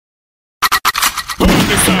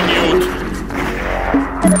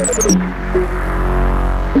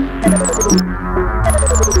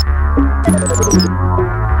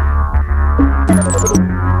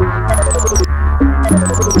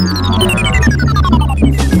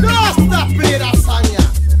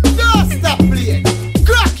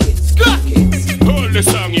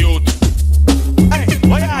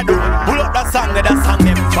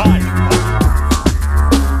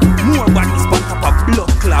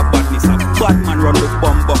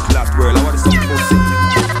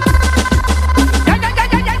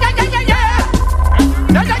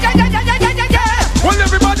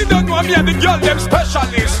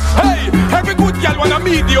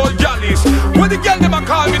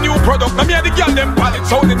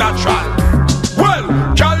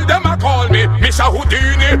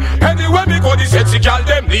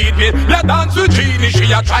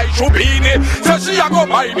Try Shubini, say she a go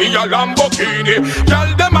buy me a Lamborghini. Girl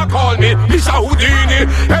them a call me Mr. Houdini.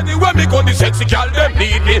 Anywhere me go, the sexy girl them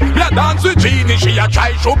need me. Me a dance with Genie, she a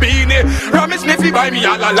try Shubini. Promise me fi buy me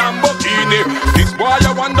a Lamborghini. This boy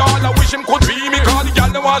a wonder, I wish him could be me. Cause the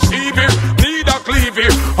girl them want Stevie, need a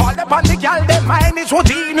Clevie. All the pan the girl them mind is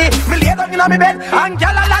Houdini. Me lay down inna me bed and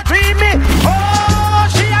girl a la dream me. Oh,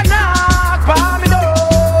 she a knock for me door.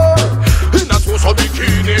 In a so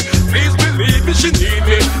bikini, please believe me, she need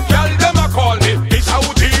me. Girl them a call me Mr.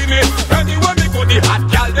 Houdini. Anywhere me go, the hot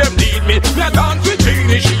girl them need me. Me a dance with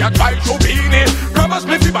Genie, she a try Shubini. Promise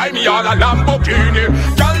me fi buy me all a Lamborghini.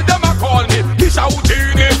 Girl them a call me Mr.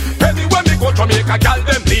 Houdini. Anywhere me go, Jamaica girl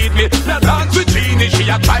them need me. Me a dance with Genie, she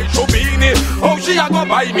a try Shubini. Oh, she a go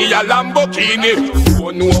buy me a Lamborghini.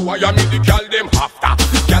 Don't know why I mean the girl them after.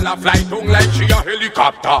 Girl a fly down like she a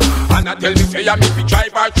helicopter. And I tell me say I me fi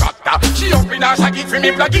drive her tractor. She up in her shaggy fi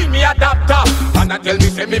me plug in me adapter. And I tell me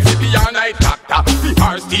say me fi be a night actor. The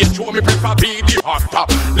her stage show me prefer be the actor.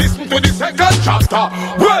 Listen to the second chapter.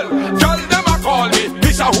 Well, girl them a call me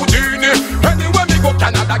Mr. Houdini. Anywhere me go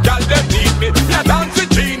Canada, girl them need me. Me a dance with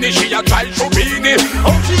Genie, she a try Shubini.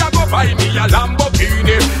 Oh, she a go buy me a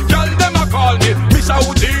Lamborghini. Girl them a call me Mr.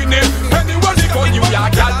 Houdini. Anywhere me go, you a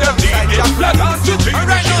girl them need me. Me a dance with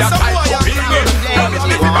Genie, she a try Shubini. Promise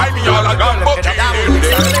me to buy me all a Lamborghini.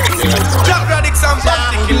 Jack Radix and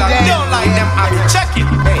Bounty Killer, don't like them, I check it.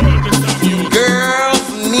 Girls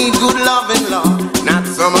need good loving, love, not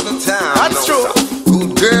some of the time. That's true.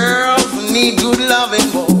 Good girls need good loving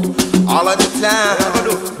more, all of the time.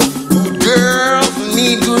 Good girls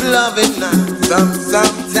need good loving now,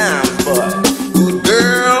 sometimes, but good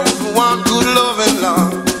girls want good loving,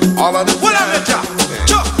 love, all of the time. Well, I'm the job.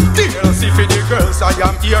 DLC for the girls, I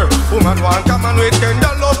am here. Woman want come and wait,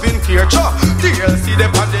 tender loving care. DLC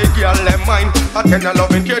them and the girl them mind. A tender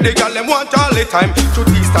loving care, the girl them want all the time. To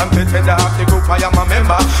this stand for tender of the group, I am a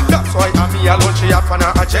member. That's why I'm here alone, she have on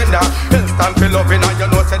her agenda. Hell stand for loving and you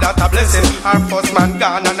know say that a blessing. Her first man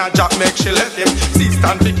gone and a job make she left him. She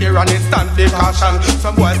stand for care and it stand for caution.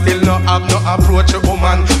 Some boys still no have no approach a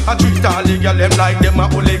woman. I treat all the girl them like them a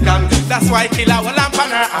hooligan. That's why killer will lamp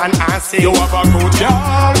on her and say you have a good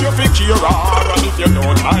girl, you fi care her. And if you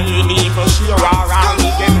don't mind, even share her. And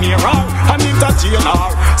get near her and entertain her.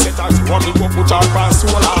 Set her to what you go put her on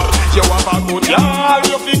solar. You have a good girl,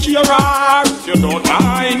 you fi care her. If you don't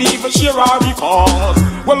mind, even share her. Because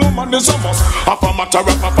well, woman is a must. Half a matter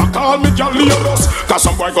of a call me girl Leonos. Cause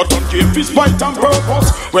some boy got on cave fish bite and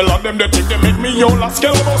purpose. Well, on them they think they make me all a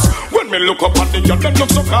scalebus. When me look up at the girl, them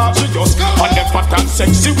look so gorgeous. And them fat and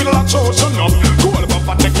sexy will not show enough. Cool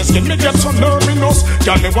but take the skin, me get so nervous.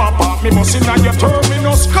 Girl, me want part, me must in on your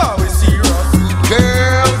terminus. Cause we serious.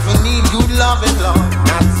 Girls who need good loving, love,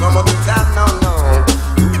 not some of the time, no.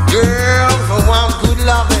 Girls who want good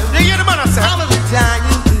loving, you hear the man I say? all of the time.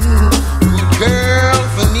 Good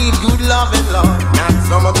girls who need good loving, love, not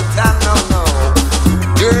some of the time, no.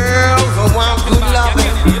 Girls who want good loving,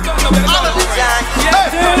 all of the time.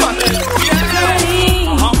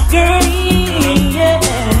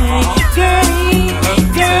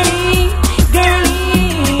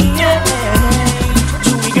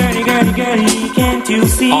 You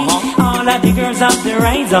see, all of the girls have their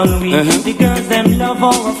eyes on we. The girls them love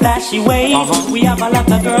our flashy ways. We have a lot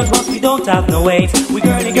of girls, but we don't have no ways. We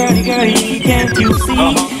girly, can't you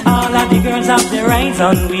see? All of the girls have their eyes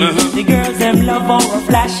on we. The girls them love our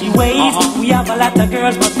flashy ways. We have a lot of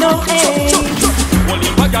girls, but no age. Only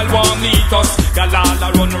a girl want meet us. Girl all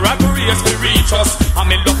around rap race to reach us. And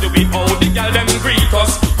me love the way how the girl them greet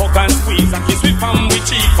us. Hug and squeeze and kiss with palm we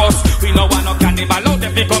cheek us. We no want no cannibal out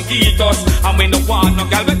there fi come eat us. And we no want no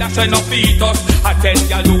girl with that shine no feet us. I tell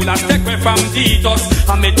girl who last take away from Titus.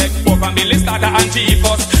 And me take four from Billy Starter and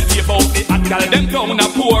Chiefus. save out the hot gal, them down a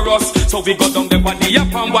pour us. So we go down the body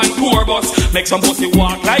up on one tour bus. Make some pussy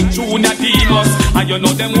walk like Junior Demus. And you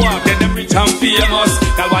know them walk, then them rich and famous.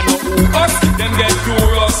 Gal wanna who us, them get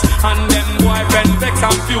curious. And them boyfriend vex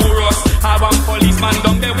and furious. I want policeman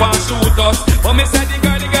down, they want shoot us. But me say the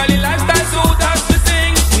girly lifestyle suit us to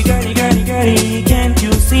sing. We girly, can't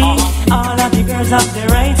you see? All of the girls have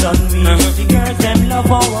their eyes on me. The girls, them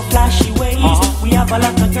love our flashy ways. We have a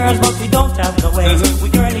lot of girls, but we don't have no ways. We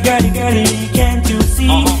girly, can't you see?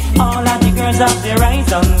 All of the girls have their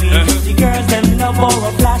eyes on me. The girls, them love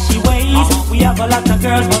our flashy ways. We have a lot of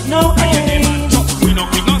girls, but no age. We no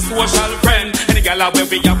social friend. Any gal where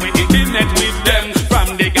we have with internet with them.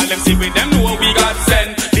 From the gal them see with them know we got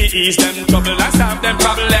sent. The ease them trouble and solve them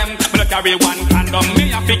problem. Me no carry one condom, me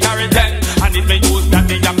have to carry 10. And if me use that,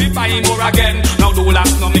 me have to buy more again. Now do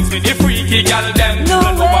last no mix with the freaky gal them. No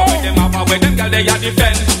know where them have where them gal they a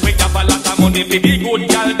defend. We have a lot of money for the good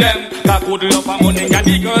gal them. Got good love and money got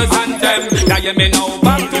the girls and them. Now you me now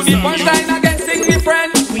back to the punchline again, sing me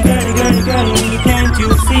friend. We girly, can't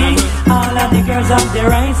you see? All of the girls have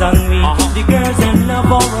their eyes on me. The girls them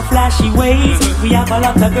love our flashy ways. We have a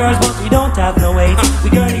lot of girls, but we don't have no weight. We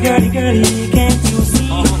girly, can't you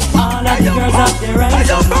see? All of the girls have their eyes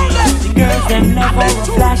on me. The girls them love our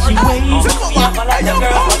flashy ways. We have a lot of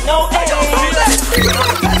girls, but no age.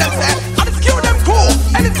 I just kill them cool.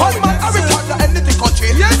 Anytime man, I return to anything country.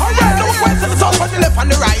 Alright, no questions, the top on the left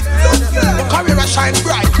and the right. The career shine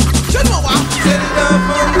bright. You know what? Set it up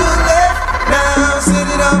on the left, now set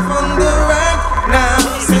it up on the right, now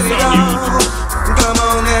set it up. Come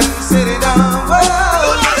on and set it up.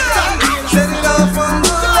 Whoa. Set it up on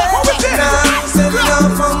the left, now set it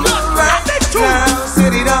up on the right, now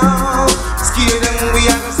set it up. Scare them, we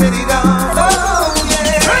are gonna set it up. Oh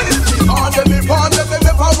yeah. All them they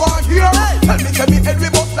never want here. Tell me head we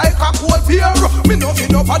bust like a cold beer. Me know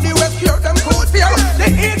nobody will hear them cold beer.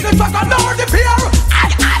 They eat the dragon or the beer.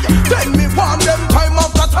 Then me want them time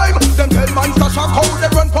after time. Them tell man to shock how they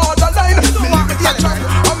run for the line. Me like me catch up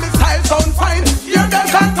and me style sound fine. Hear them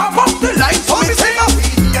can't top up the line. So me sing up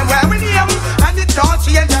and where we name. And it don't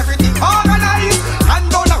change everything organized. And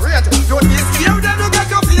down the rate, don't be scared them to get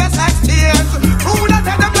your face exchanged. Who that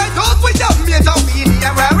tell them like those with your mate of weenie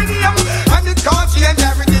and where we name. And it don't change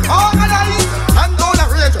everything organized. And down the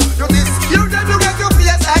rate, don't be scared them to get your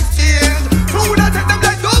face exchanged. Who that tell them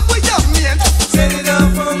like those with your mate. Set it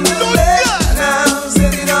up on the left, now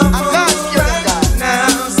set it up on the right,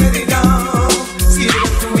 now set it up. Skip it up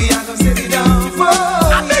to we are gonna set it up.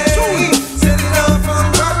 Oh yeah. Set it up on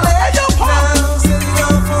the left, now set it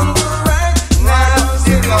up on the right, now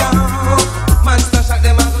set it up. Man stash at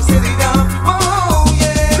them, I gonna set it up. Oh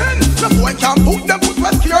yeah. The boy can't put them foot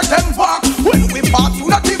where scare them back. When we pass through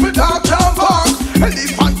that people dog can't bark.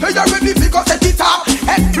 Elephant they are ready to go set it up.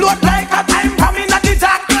 Explode like a time coming at the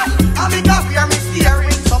dark. I mean I fear me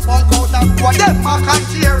steering. Some punk out of what them mark and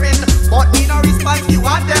cheering. But me no response to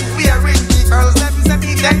what them wearing. The girls them say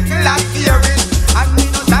me gentle and fearing. And me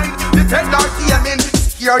no time to tell or teaming.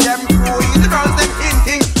 Scare them through the girls them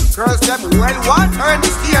hinting. Girls them well want turn me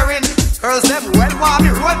steering. Girls them well want me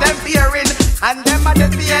roll them fearing. And them a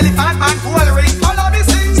dead the elephant man cool ring. Follow me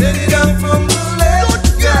sing. Set it up on the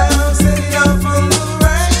left, now set it up on the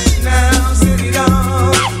right, now set it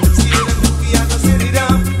up. Skip it up, we are gonna set it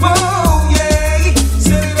up. Oh yeah.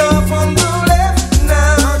 Set it up on the left,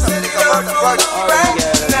 now set it up on the right,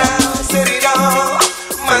 now set it up.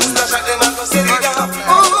 Man stash at them, I gonna set it up.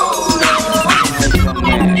 Oh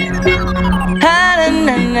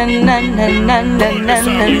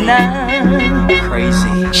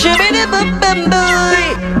Crazy.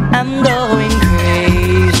 I'm going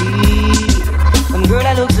crazy. Some girl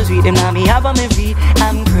that looks so sweet, them now me have on my feet.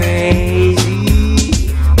 I'm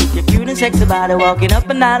crazy. With your cute and sexy body walking up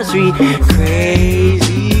and down the street.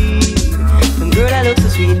 Crazy. Some girl that looks so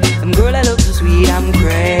sweet, some girl that looks so sweet. I'm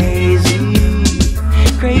crazy.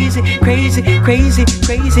 Crazy.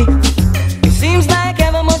 It seems like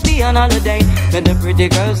heaven must be on holiday when the pretty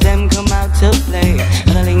girls them come out to play.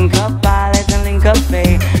 And I link up pilots and link up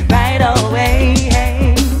pay right away.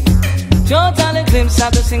 Hey. Total glimpse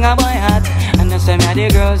of the singer boy heart. And the same the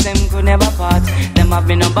girls them could never part. Them have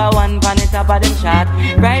been number one on the top of them chart.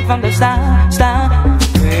 Right from the start.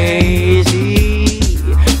 Crazy.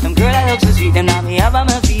 Some girl that looks so sweet, them now me have on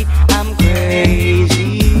my feet. I'm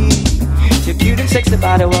crazy. So cute and sexy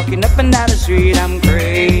body walking up and down the street. I'm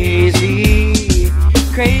crazy.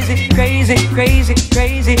 Crazy.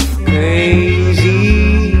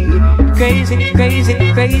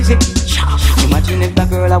 Too much Imagine if that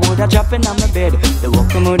girl I woulda dropping on my bed. The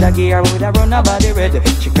walking woulda gear, woulda run her body red.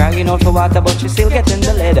 She crying out for water, but she still getting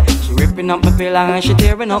the lead. She ripping up my pillow and she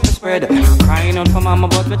tearing up the spread. Crying out for mama,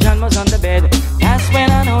 but my John was on the bed. That's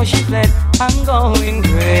when I know she fled. I'm going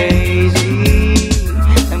crazy.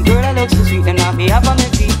 Them girl that looks so sweet and not me up on my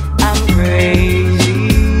feet. I'm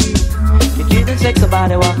crazy. The kid that sex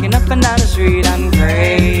about it walking up and down the street. I'm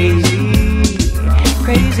crazy.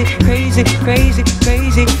 Crazy, crazy, crazy,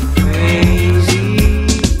 crazy, crazy,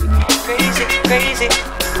 crazy, crazy.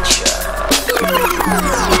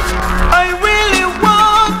 I really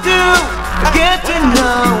want to get to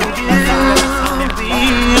know you.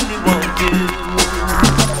 Really want to.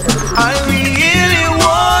 I really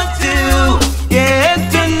want to get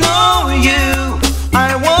to know you.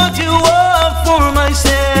 I want you all for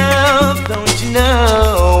myself, don't you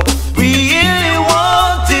know? Really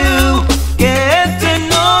want to get to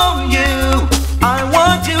know you. I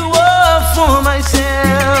want you all for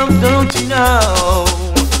myself, don't you know?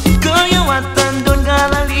 Girl, you want and don't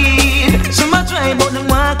gonna lead. Some I try, but them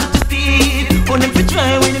want to speed. But them fi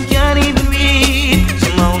try when them can't even read.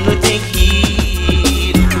 Somehow no take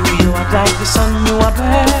heed. You act like the sun, you are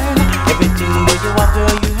burn. Everything that you are,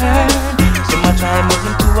 girl, you heard. Some I try, but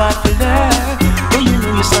them too hard to learn. But you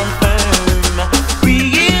know you stand firm.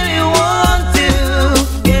 Really want to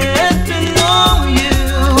get to know you.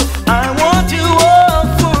 I want you all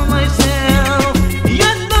for myself.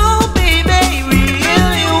 You know, baby,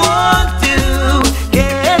 really want to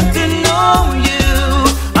get to know you.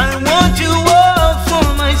 I want you all for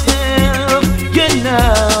myself. You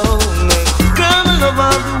know, girl, I love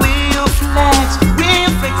all the way you flex. Way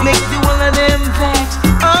you flex make the one of them vex.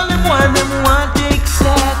 All them want to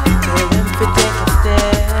accept. Tell them to take a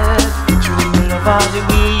step. True love all the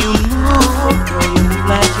way you move. Girl, you move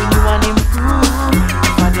like you want to improve.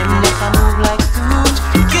 For them let I move like Stooge.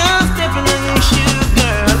 Can't step in on your shoe,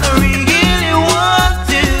 girl. I really want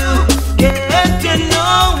to get to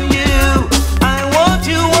know you. I want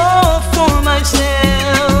you all for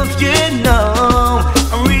myself, you know.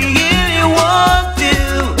 I really want to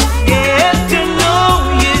get to know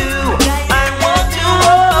you. I want you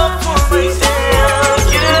all for myself,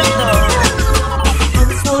 you know.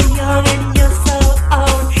 I'm so young and you're so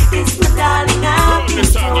old. It's my darling, I'll be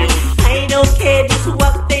told. I don't care just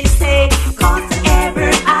what they say, 'cause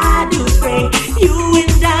ever I do pray, you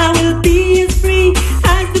and I will be as free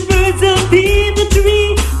as the birds up in the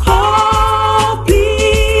tree. Oh,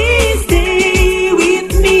 please stay with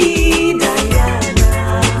me,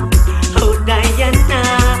 Diana. Oh, Diana,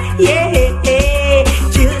 yeah.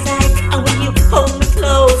 Just like when you hold me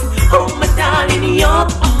close. Oh, my darling, you're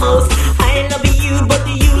the most. I love you, but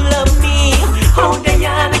do you love me? Oh,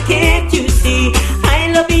 Diana, can't you see? I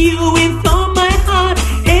love you with all my heart,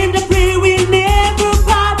 and I pray we'll never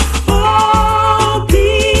part. Oh,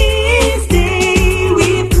 please stay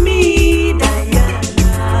with me, Diana.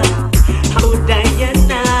 Oh,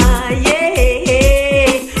 Diana,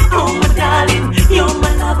 yeah. Oh, my darling, you're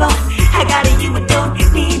my lover. I got you, I don't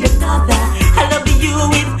need another. I love you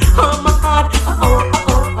with all my heart. Oh, oh,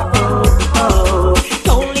 oh, oh, oh,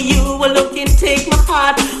 oh. Only you alone can take my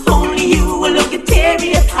heart. Only you alone can tear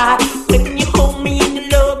it apart. When you hold me in your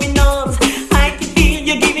loving arms, I can feel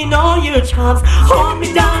you giving all your charms. Hold me,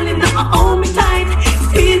 darling, now hold me tight.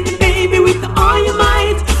 Squeeze me, baby, with all your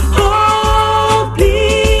might. Oh,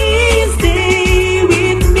 please stay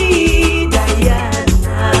with me,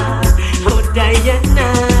 Diana. Oh, Diana,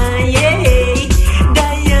 yeah.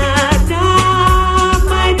 Diana,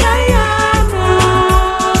 my Diana.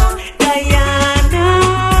 Diana,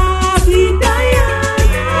 sweet Diana.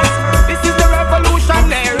 This is the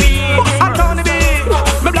revolutionary. I'm Tony B.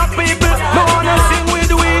 Me black people, no wanna sing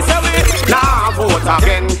with we say we. Nah, vote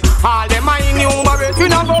again. All them I enumerate, we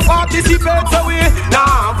not go participate, so we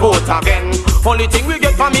nah vote again. Only thing we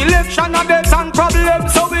get from election are death and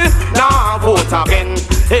problems, so we nah vote again.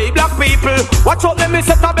 Hey black people, watch out, let me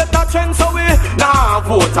set a better trend, so we nah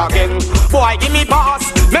vote again. Boy, give me pass,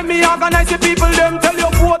 let me organize the people, them tell you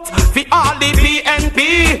vote for all the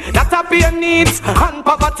PNP that are pay needs and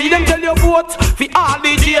poverty. Them tell you vote for all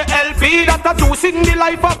the JLP that are choosing the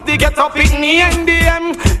life of the get up in the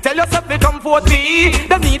NDM. Tell yourself they come vote me.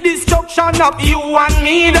 They need destruction of you and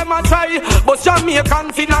me. Them a try, but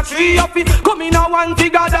Jamaicans in a tree of it. Come in a one to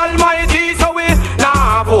God Almighty, so we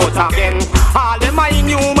nah vote again. All them I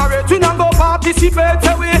enumerate, we not go participate,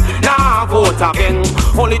 so we nah vote again.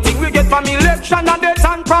 Only thing we get from election and death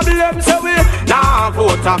and problems, so we nah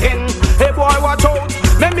vote again. Hey boy, watch out.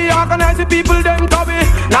 Let me organize the people, them to be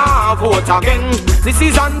nah vote again. This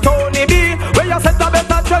is Anthony B. Where you set a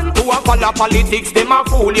better trend to a follow politics. Them a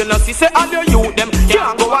fool, you know, see say all your youth, them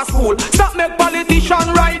can't go to school. Stop make politics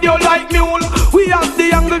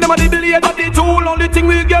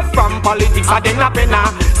politics are them a penna.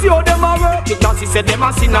 See how them a work because he said them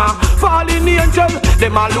a sinner. Fallen angel,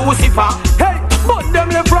 them a Lucifer. Hey, but them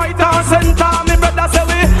left right and center. Me brother say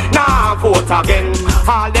we nah vote again.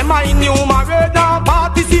 All them a enumerate and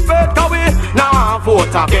participate we nah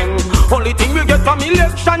vote again. Only thing we get from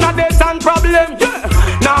election a death and problem. Yeah,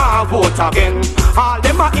 nah vote again. All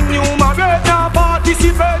them a enumerate and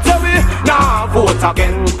participate we nah vote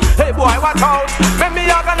again. Hey boy, watch out. When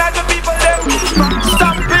me organize the people them.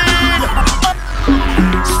 Stampede,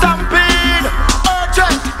 stampede,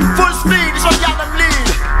 urgent, full speed is what you have them lead.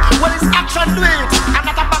 Well, it's action do it, and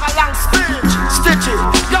not a bag of long speech. Stitch it,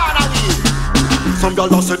 gonna lead. Some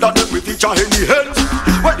y'all say that them with each any hands.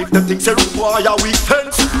 Well, if them think say require weak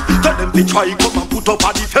fence, tell them they try come and put up a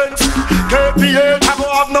defense. KPA have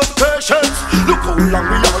have no patience. Look how long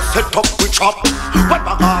we all set up we chop. One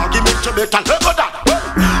bag argument you better never that. Well,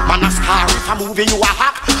 man a scar if I'm moving you a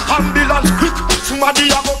hack. Ambulance quick,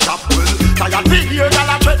 somebody a go chop. Well, tired be here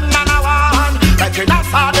y'all a threaten and a warn. Like when I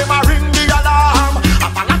saw them a ring the alarm. A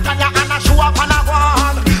palatanya and a show up and a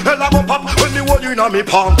one. Hell I go pop when the one in a me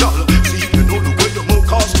palm girl. See you know the way you move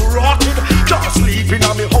cause to rotted. Just sleeping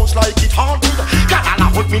on me house like it haunted. Girl all a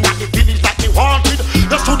hold me not the village like me wanted.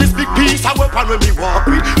 Just to this big piece of weapon when me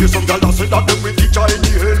walk with. There's some girl that say that them with each eye in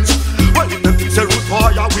the hands. Well if them things say root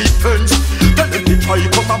fire weak fence, tell them they try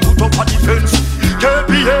come and put up a defense.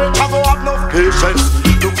 KPA have no patience.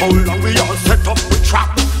 Look how long we all set up with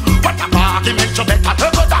trap. What a argument you better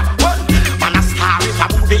never that. Well, man a star if a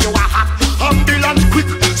movie you a hack. Ambulance quick,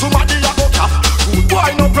 somebody a go tap. Good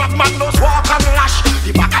boy no brag man no walk and lash.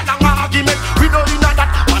 The back of an argument we know in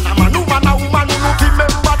that. Man a man, woman a woman who no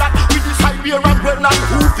remember that. We decide where and when and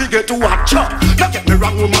who forget to watch up. Don't get me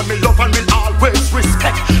wrong, woman me love and will always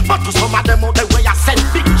respect. But to some of them out the way I send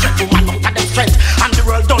big gentleman out of them strength. And the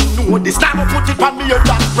world don't know this. Now I put it on me and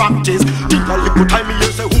that practice. Think a little time me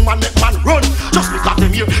here say woman make man run. Just because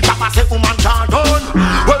them here that I say woman can't run.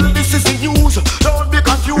 Well this is the news, don't be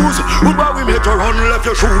confused. Who boy we make you run left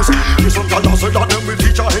your shoes. There's some girls say that them will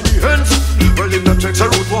teach her any hands. Well if them checks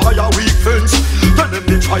a road for higher weak fence, then them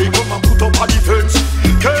they try come and put up a defense.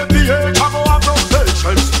 KPA have no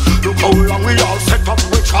patience. Look how long we all set up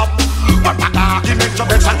with chop. But that argument you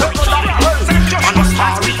better never stop. And a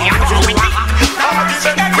story and you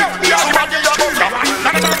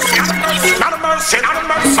not a mercy, not a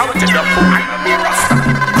mercy. I will tell you, I'm a rasta.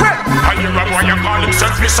 Well, I hear a boy call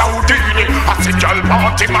himself Miss Houdini. I say, y'all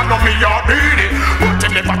party man, no me a beanie. But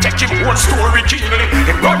him never check him one story keenly.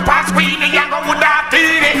 Him run past Weenie and go with that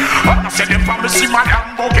teeny. And I say them from the see my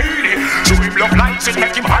Lamborghini. So him love lights, it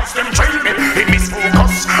make him heist them dreamy. He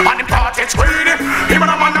misfocus and him party screeny. Him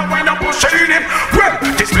and a man that wind up pushing him. Well,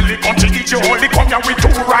 this really continue to only come here with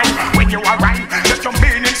two rhyme. When you are rhyme, just jump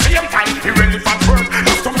in same time. Irrelevant word,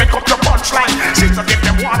 just to make up your punchline. Since I give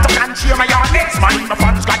them water and cheer my your next mind. My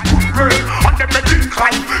fans like good girl, on them they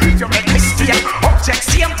decline. If you make mistake, object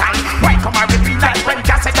same time. Why come I repeat like when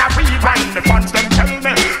cassette I rewind? The fans them tell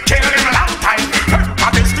me, kill him a long time.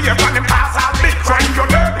 And they stay on them pass out big crime. You're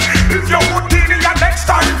dead. If you would deal in your next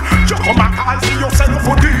time, you come and call for yourself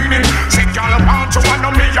for dealing. Say y'all want to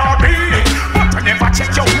want me your beanie. But you never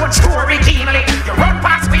check your own story keenly. You run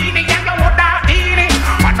past Weenie and you would not deal it.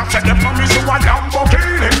 And I said them promise you a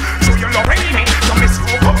Lamborghini. So you love me, you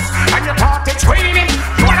misfocus and you thought it's raining.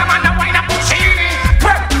 You want a man that wind up pushing it.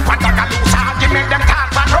 Well, what got a loose argument them talk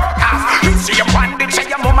for broadcast. You see your bandit say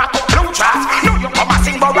your mama got blue charts. No you come and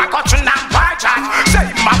sing but I got you now bar charge. Say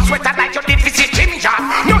you mouth sweater like you did visit Jimmy John.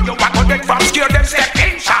 No you want to get from scare them step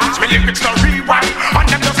in shots. Me lyrics no rewind and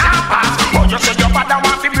them just can't pass. Oh you say your father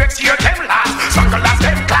want to break steer them last. Struggle as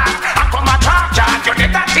them class and come and talk charge. You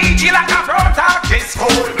did that TG like a broad talk this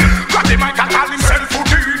fool. Got the mic and call himself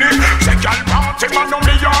Houdini. Say y'all party man no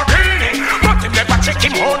me your beanie. But him never check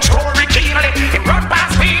him own story keenly. Him run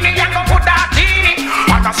past Weenie and go put that teeny.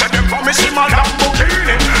 And I said them promise him a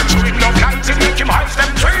Lamborghini. So him no lights and make him heist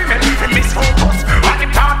them dreaming. Him misfocus and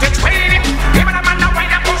him thought it's raining. Him and a man now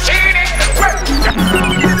wind up pushing it.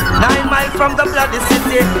 9 miles from the bloody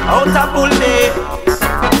city, out of Bully.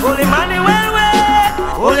 Holy Manuel way,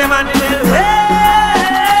 Holy Manuel way.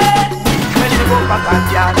 When you go back at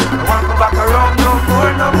yard, I want to go back around no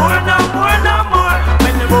more, no more, no more, no more.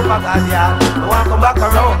 When you go back at yard, I want to go back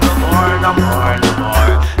around no more, no more, no more.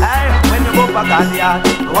 Hey, when you go back at yard,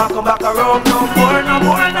 I want to come back around no more, no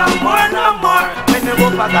more, no more, no more. When you go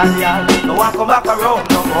back at yard, I want to come back around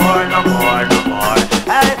no more, no more, no more.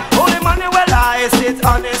 Hey, Holy Manuel, I sit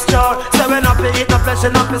on his throne. So when I eat no flesh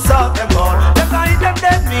and not be salt and bone. Them can eat them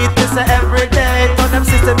dead meat, this every day. Turn them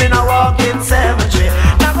system in a walking cemetery.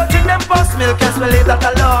 Now go drink them post milk, yes we leave that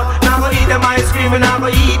alone. Now go eat them ice cream and now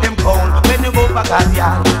go eat them cone. When you go back at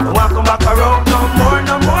yard, don't want come back around no more,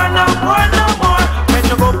 no more, no more, no more. When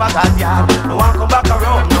you go back at yard, don't want come back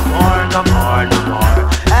around no more, no more, no more.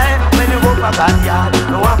 Hey, when you go back at yard,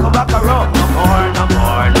 don't want come back around no more, no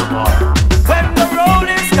more, no more. When the road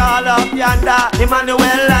is called up yonder,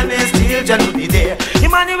 Emmanuel and his children will be there.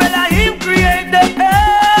 Emmanuel and him create the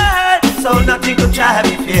earth, so nothing could try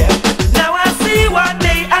me fear. Now I see what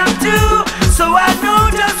they have to, so I know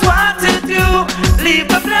just what to do. Leave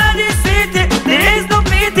the bloody city, there is no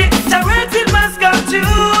pity, charity must come true.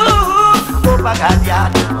 Go back at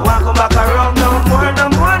yard, don't want come back around no more, no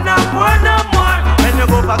more, no more, no more. When you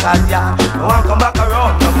go back at yard, don't want come back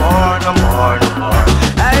around no more, no more, no more.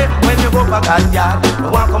 Hey, when you go back at yard,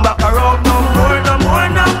 don't want come back around no more, no more,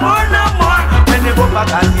 no more, no more. When you go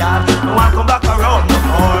back at yard, don't want come back around no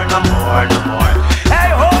more, no more, no more.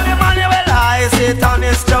 Hey, holy Emmanuel, I sit on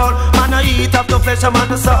his throne. Man, I eat up the flesh, I'm on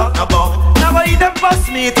the salt about. Now I eat them first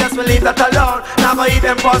meat, yes, we leave that alone. Now I eat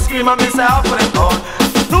them first cream, and myself for them gone.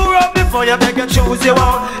 Do rub before you beg and choose you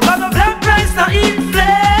own. Cause the black Christ not eat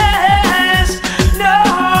flesh. No,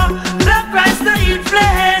 black Christ not eat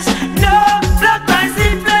flesh. No, black Christ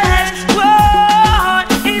eat flesh. Whoa,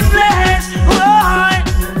 eat flesh.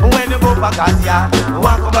 Whoa. When you go back at yard, you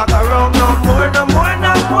want come back around no more, no more,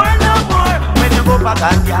 no more, no more. When you go back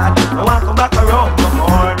at yard, you want come back around no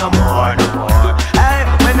more, no more, no more. Hey,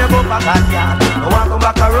 when you go back at yard, you want come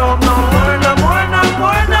back around no more, no more, no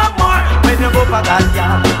more, no more. When you go back at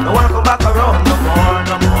yard, you want come back around no more,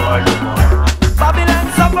 no more, no more. Babylon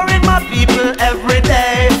suffering my people every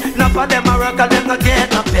day. None of them are work and them not get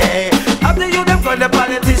no pay. After you them go the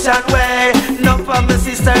politician way. None of my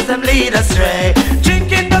sisters them lead astray.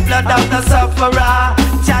 Drinking the blood of the sufferer.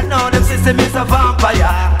 Jah know them system is a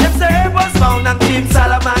vampire. Them serve was found and King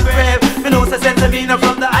Solomon grave. Me know say Sense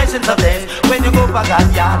from the ancients of days. When you go back at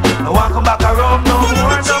yard, you want come back around